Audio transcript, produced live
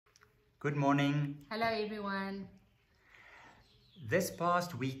Good morning. Hello everyone. This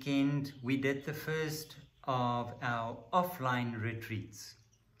past weekend we did the first of our offline retreats.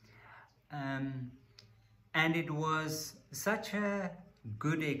 And it was such a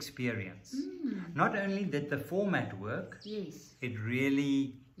good experience. Not only did the format work, Yes. it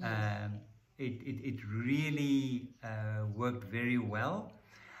really worked very well,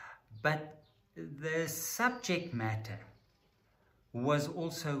 but the subject matter was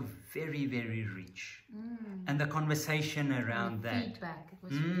also very, very rich. And the conversation around that. Feedback, it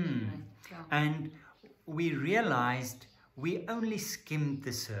was really great. Yeah. And we realized we only skimmed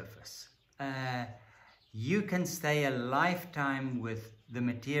the surface. You can stay a lifetime with the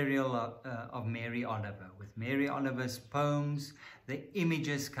material of Mary Oliver, with Mary Oliver's poems, the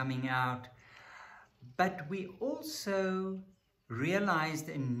images coming out. But we also realized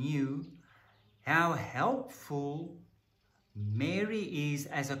and knew how helpful Mary is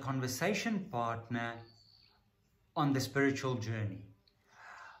as a conversation partner on the spiritual journey,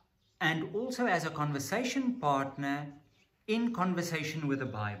 and also as a conversation partner in conversation with the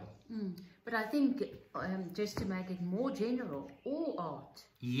Bible. But I think, just to make it more general, all art.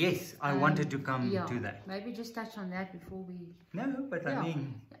 Yes, I wanted to come to that. Maybe just touch on that before we... No, but I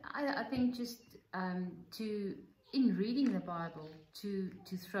mean... I think just in reading the Bible, to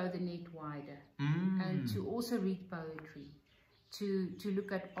throw the net wider, and to also read poetry, to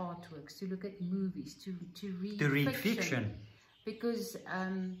look at artworks, to look at movies, to read fiction. Because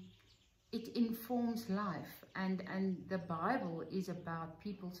it informs life, and the Bible is about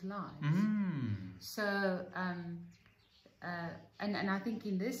people's lives. So and I think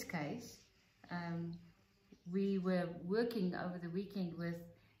in this case we were working over the weekend with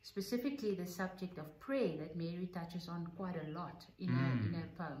specifically the subject of prayer that Mary touches on quite a lot in her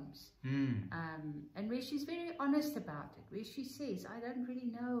poems, and where she's very honest about it, where she says, I don't really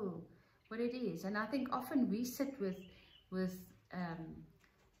know what it is. And I think often we sit with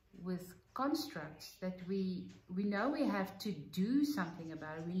constructs that we know we have to do something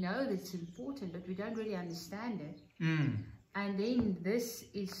about it. We know that it's important, but we don't really understand it. And then this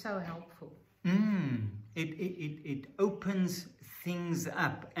is so helpful. It opens things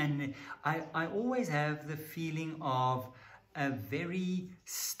up, and I always have the feeling of a very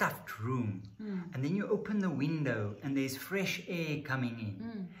stuffed room, and then you open the window and there's fresh air coming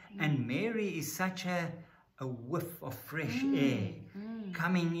in, and Mary is such a whiff of fresh air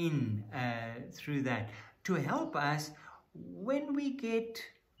coming in through that to help us when we get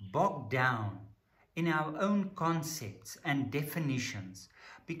bogged down in our own concepts and definitions.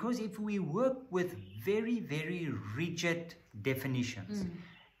 Because if we work with very, very rigid definitions,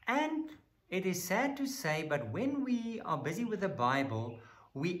 and it is sad to say, but when we are busy with the Bible,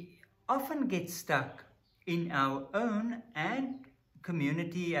 we often get stuck in our own and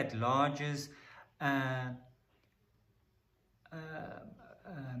community at large's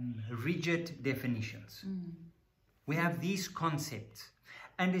rigid definitions. We have these concepts,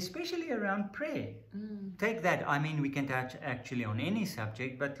 and especially around prayer. Take that, I mean, we can touch actually on any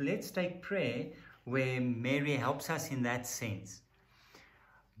subject, but let's take prayer, where Mary helps us in that sense.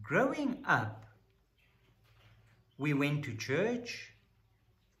 Growing up, we went to church,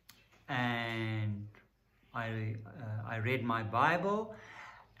 and I read my Bible,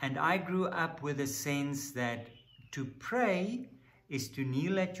 and I grew up with a sense that to pray is to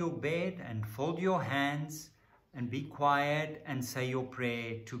kneel at your bed and fold your hands and be quiet and say your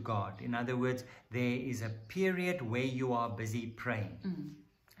prayer to God. In other words, there is a period where you are busy praying.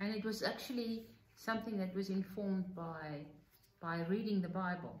 And it was actually something that was informed by reading the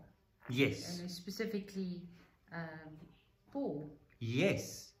Bible. Yes. And specifically Paul.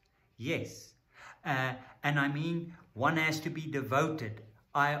 Yes, yes. And I mean, one has to be devoted.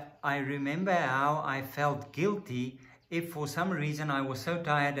 I remember how I felt guilty if for some reason I was so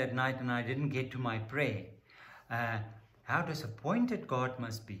tired at night and I didn't get to my prayer. How disappointed God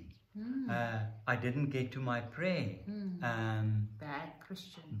must be. I didn't get to my prayer. Bad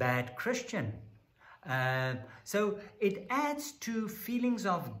Christian. Bad Christian. So it adds to feelings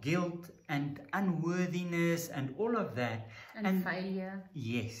of guilt and unworthiness and all of that. And failure.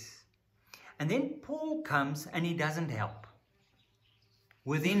 Yes. And then Paul comes and he doesn't help.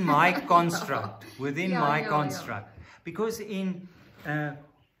 Within my construct. Within my construct. Because in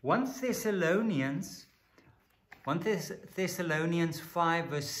 1 Thessalonians 5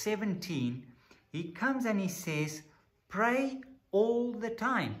 verse 17, he comes and he says, pray all the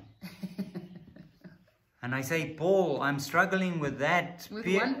time. And I say, Paul, I'm struggling with that. With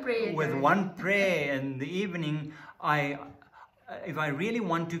one prayer in the evening. If I really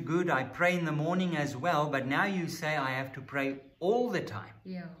want to good, I pray in the morning as well. But now you say I have to pray all the time.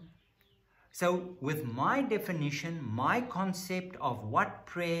 Yeah. So with my definition, my concept of what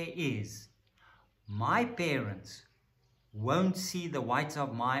prayer is, my parents won't see the whites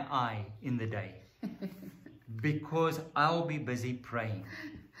of my eye in the day because I'll be busy praying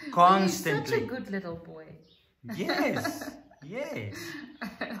constantly. You're such a good little boy. Yes, yes.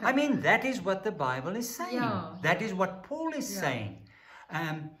 I mean, that is what the Bible is saying. Yeah. That is what Paul is saying.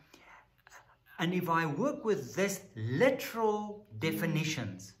 And if I work with this literal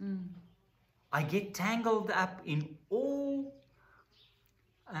definitions, I get tangled up in all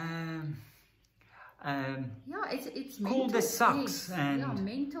it's cul-de-sacs and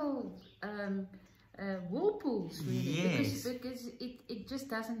mental whirlpools, really. Yes. Because it just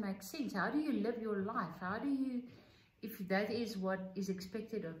doesn't make sense. How do you live your life? How do you, if that is what is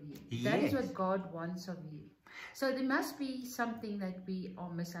expected of you? That is Yes. what God wants of you. So there must be something that we are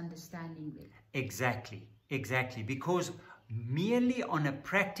misunderstanding there. Exactly, exactly. Because merely on a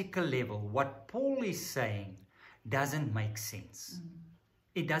practical level, what Paul is saying doesn't make sense.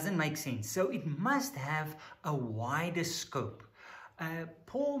 It doesn't make sense. So it must have a wider scope.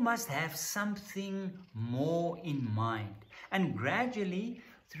 Paul must have something more in mind. And gradually,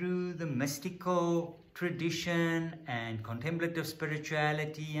 through the mystical tradition and contemplative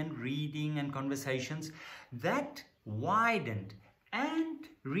spirituality and reading and conversations, that widened, and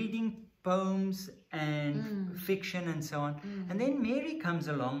reading poems and fiction and so on. And then Mary comes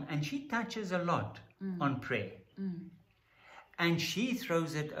along and she touches a lot on prayer. And she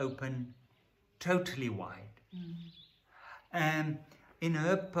throws it open totally wide. In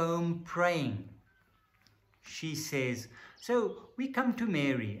her poem, Praying, she says, so we come to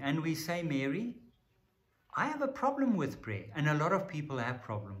Mary and we say, Mary, I have a problem with prayer. And a lot of people have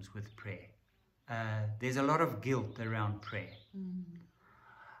problems with prayer. There's a lot of guilt around prayer.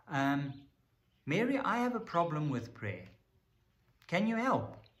 Mary, I have a problem with prayer. Can you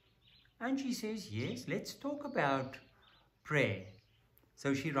help? And she says, yes, let's talk about prayer.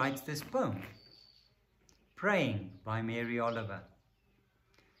 So she writes this poem, Praying by Mary Oliver.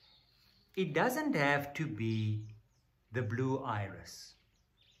 It doesn't have to be the blue iris.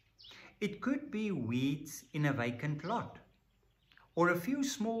 It could be weeds in a vacant lot, or a few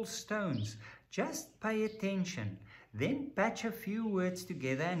small stones. Just pay attention, then patch a few words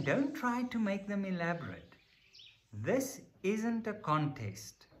together and don't try to make them elaborate. This isn't a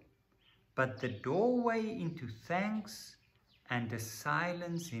contest, but the doorway into thanks and a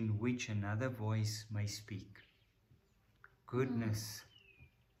silence in which another voice may speak. Goodness,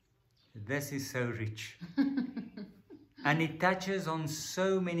 this is so rich. And it touches on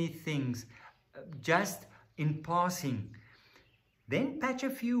so many things, just in passing. Then patch a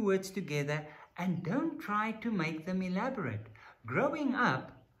few words together and don't try to make them elaborate. Growing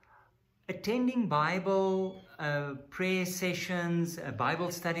up, attending Bible prayer sessions,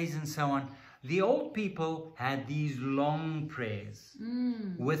 Bible studies and so on, the old people had these long prayers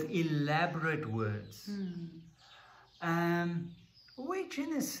with elaborate words. Which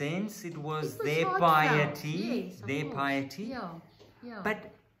in a sense it was their piety, yes, piety.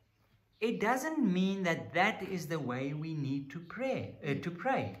 But it doesn't mean that that is the way we need to pray.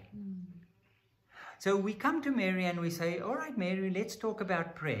 So we come to Mary and we say, all right, Mary, let's talk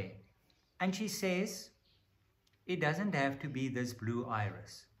about prayer. And she says, it doesn't have to be this blue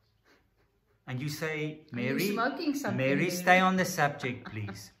iris. And you say, Mary, Mary, stay on the subject,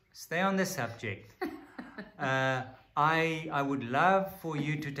 please. Stay on the subject. I would love for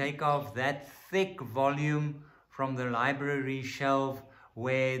you to take off that thick volume from the library shelf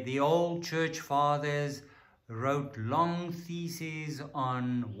where the old church fathers wrote long theses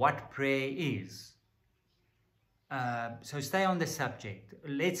on what prayer is. So stay on the subject.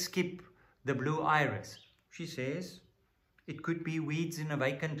 Let's skip the blue iris. She says, it could be weeds in a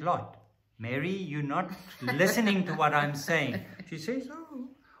vacant lot. Mary, you're not listening to what I'm saying. She says, oh,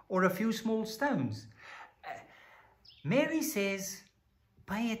 or a few small stones. Mary says,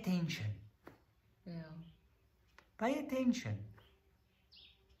 pay attention. Pay attention.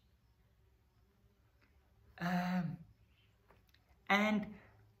 And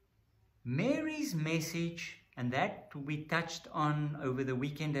Mary's message, and that we touched on over the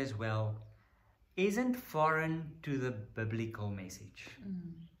weekend as well, isn't foreign to the biblical message.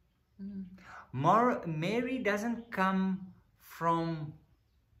 Mary doesn't come from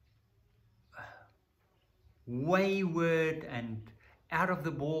wayward and out of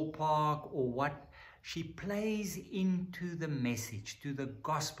the ballpark or what. She plays into the message, to the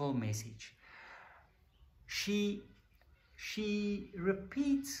gospel message. She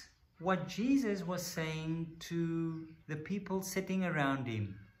repeats what Jesus was saying to the people sitting around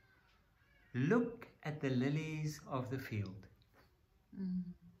him. Look at the lilies of the field.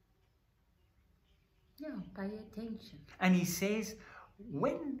 Yeah, pay attention. And he says,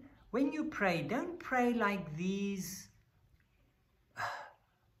 when you pray, don't pray like these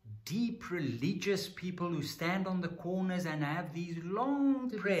deep religious people who stand on the corners and have these long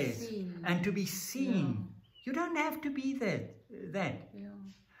prayers and to be seen. You don't have to be that. Yeah.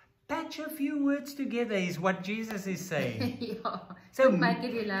 Patch a few words together is what Jesus is saying. Yeah. So don't make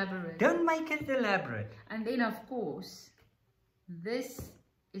it elaborate. Don't make it elaborate. And then, of course, this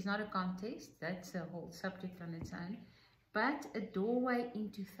is not a contest. That's a whole subject on its own. But a doorway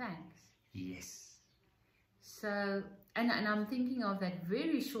into thanks. Yes. So, and I'm thinking of that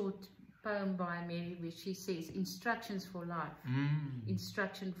very short poem by Mary, which she says, instructions for life.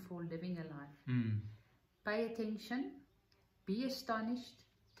 Instruction for living a life. Pay attention, be astonished,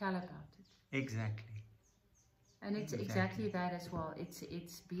 tell about it. Exactly. And it's exactly that as well.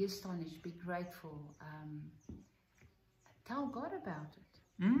 It's be astonished, be grateful, tell God about it,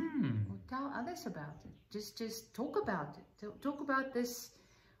 or tell others about it. Just talk about it. Talk about this,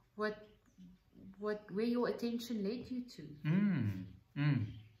 where your attention led you to.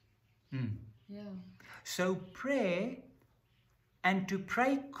 Yeah. So prayer, and to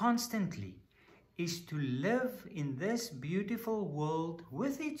pray constantly, is to live in this beautiful world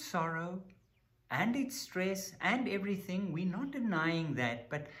with its sorrow and its stress and everything. We're not denying that,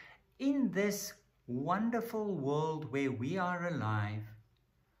 but in this wonderful world where we are alive,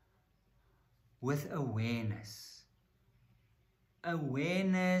 with awareness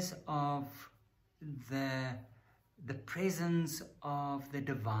of the presence of the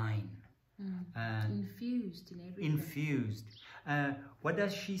divine. Infused in everything. Infused. What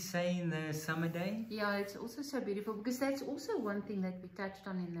does she say in the summer day? Yeah, it's also so beautiful, because that's also one thing that we touched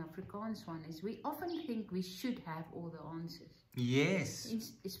on in the Afrikaans one, is we often think we should have all the answers. Yes.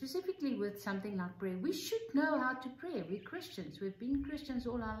 Specifically with something like prayer. We should know how to pray. We're Christians. We've been Christians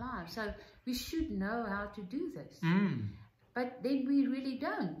all our lives. So we should know how to do this. But then we really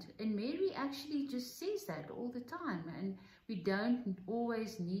don't. And Mary actually just says that all the time. And we don't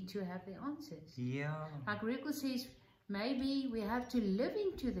always need to have the answers. Yeah. Like Rico says, maybe we have to live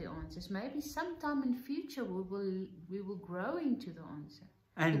into the answers. Maybe sometime in future we will grow into the answer.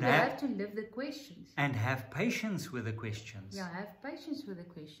 And we have to live the questions. And have patience with the questions. Yeah, have patience with the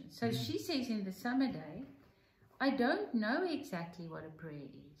questions. So she says in the summer day, I don't know exactly what a prayer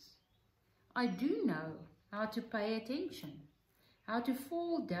is. I do know how to pay attention, how to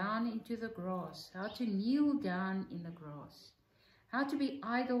fall down into the grass, how to kneel down in the grass, how to be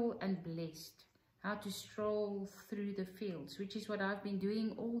idle and blessed, how to stroll through the fields, which is what I've been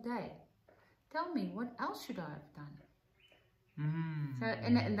doing all day. Tell me, what else should I have done? So,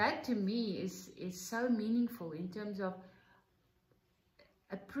 and that to me is so meaningful in terms of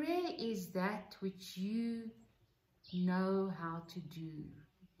a prayer is that which you know how to do,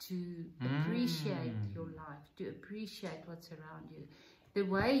 to appreciate your life, to appreciate what's around you, the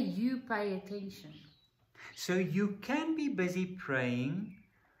way you pay attention. So you can be busy praying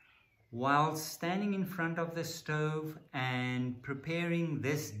while standing in front of the stove and preparing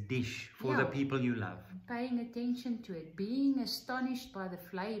this dish for the people you love. Paying attention to it, being astonished by the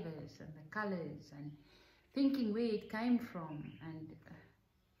flavors and the colors and thinking where it came from. And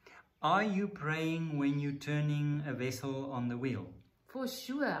are you praying when you're turning a vessel on the wheel? For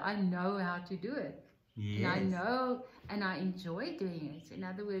sure, I know how to do it. Yes. And I know and I enjoy doing it. In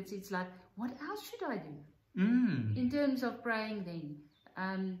other words, it's like, what else should I do? In terms of praying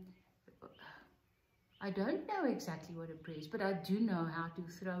then, I don't know exactly what a prayer is, but I do know how to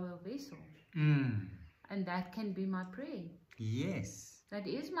throw a vessel. And that can be my prayer. Yes. That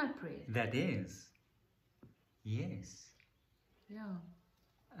is my prayer. That is. Yes. Yeah.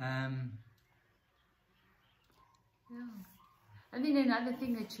 Yeah. And then another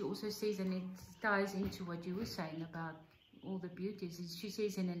thing that she also says, and it ties into what you were saying about all the beauties, is she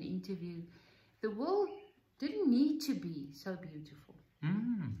says in an interview, the world didn't need to be so beautiful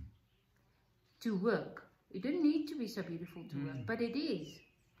to work. It didn't need to be so beautiful to work, but it is.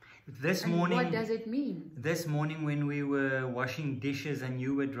 This morning, what does it mean? This morning when we were washing dishes and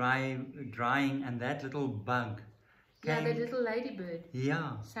you were drying and that little bug came. Yeah, the little ladybird.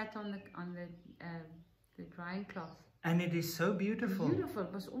 Yeah. Sat on the drying cloth. And it is so beautiful. Beautiful.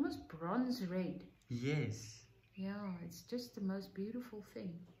 It was almost bronze red. Yes. Yeah, it's just the most beautiful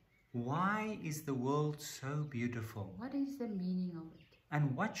thing. Why is the world so beautiful? What is the meaning of it?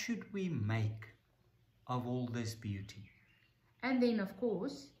 And what should we make of all this beauty? And then, of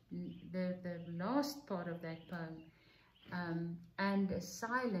course, the last part of that poem, and a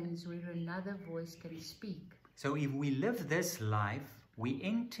silence where another voice can speak. So if we live this life, we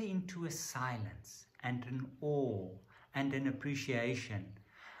enter into a silence and an awe and an appreciation.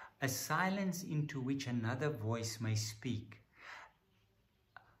 a silence into which another voice may speak.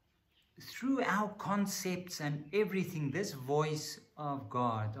 Through our concepts and everything, this voice of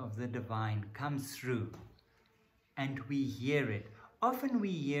God, of the divine, comes through, and we hear it. Often we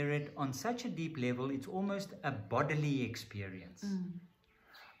hear it on such a deep level, it's almost a bodily experience.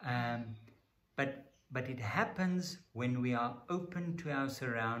 But it happens when we are open to our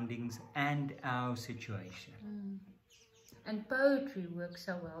surroundings and our situation. And poetry works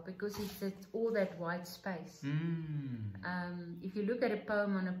so well because it's all that white space. If you look at a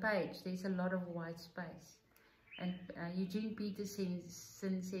poem on a page, there's a lot of white space. And Eugene Peterson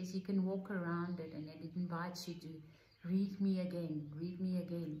says you can walk around it, and it invites you to read me again,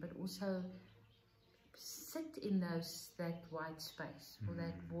 but also sit in that white space for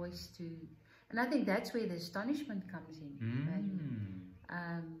that voice to. And I think that's where the astonishment comes in.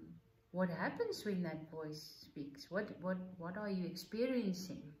 What happens when that voice speaks? What are you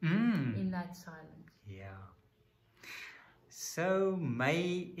experiencing in that silence? Yeah. So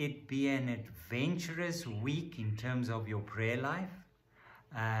may it be an adventurous week in terms of your prayer life.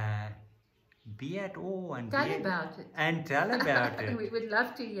 Be at awe and tell about it. And tell about it. We would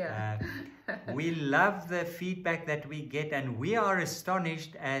love to hear. We love the feedback that we get, and we are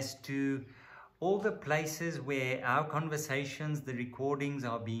astonished as to all the places where our conversations, the recordings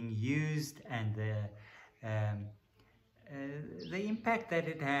are being used, and the impact that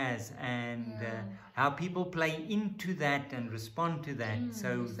it has, and how people play into that and respond to that.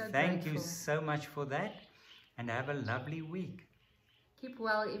 So thank you so much for that, and have a lovely week. Keep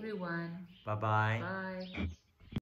well, everyone. Bye-bye. Bye.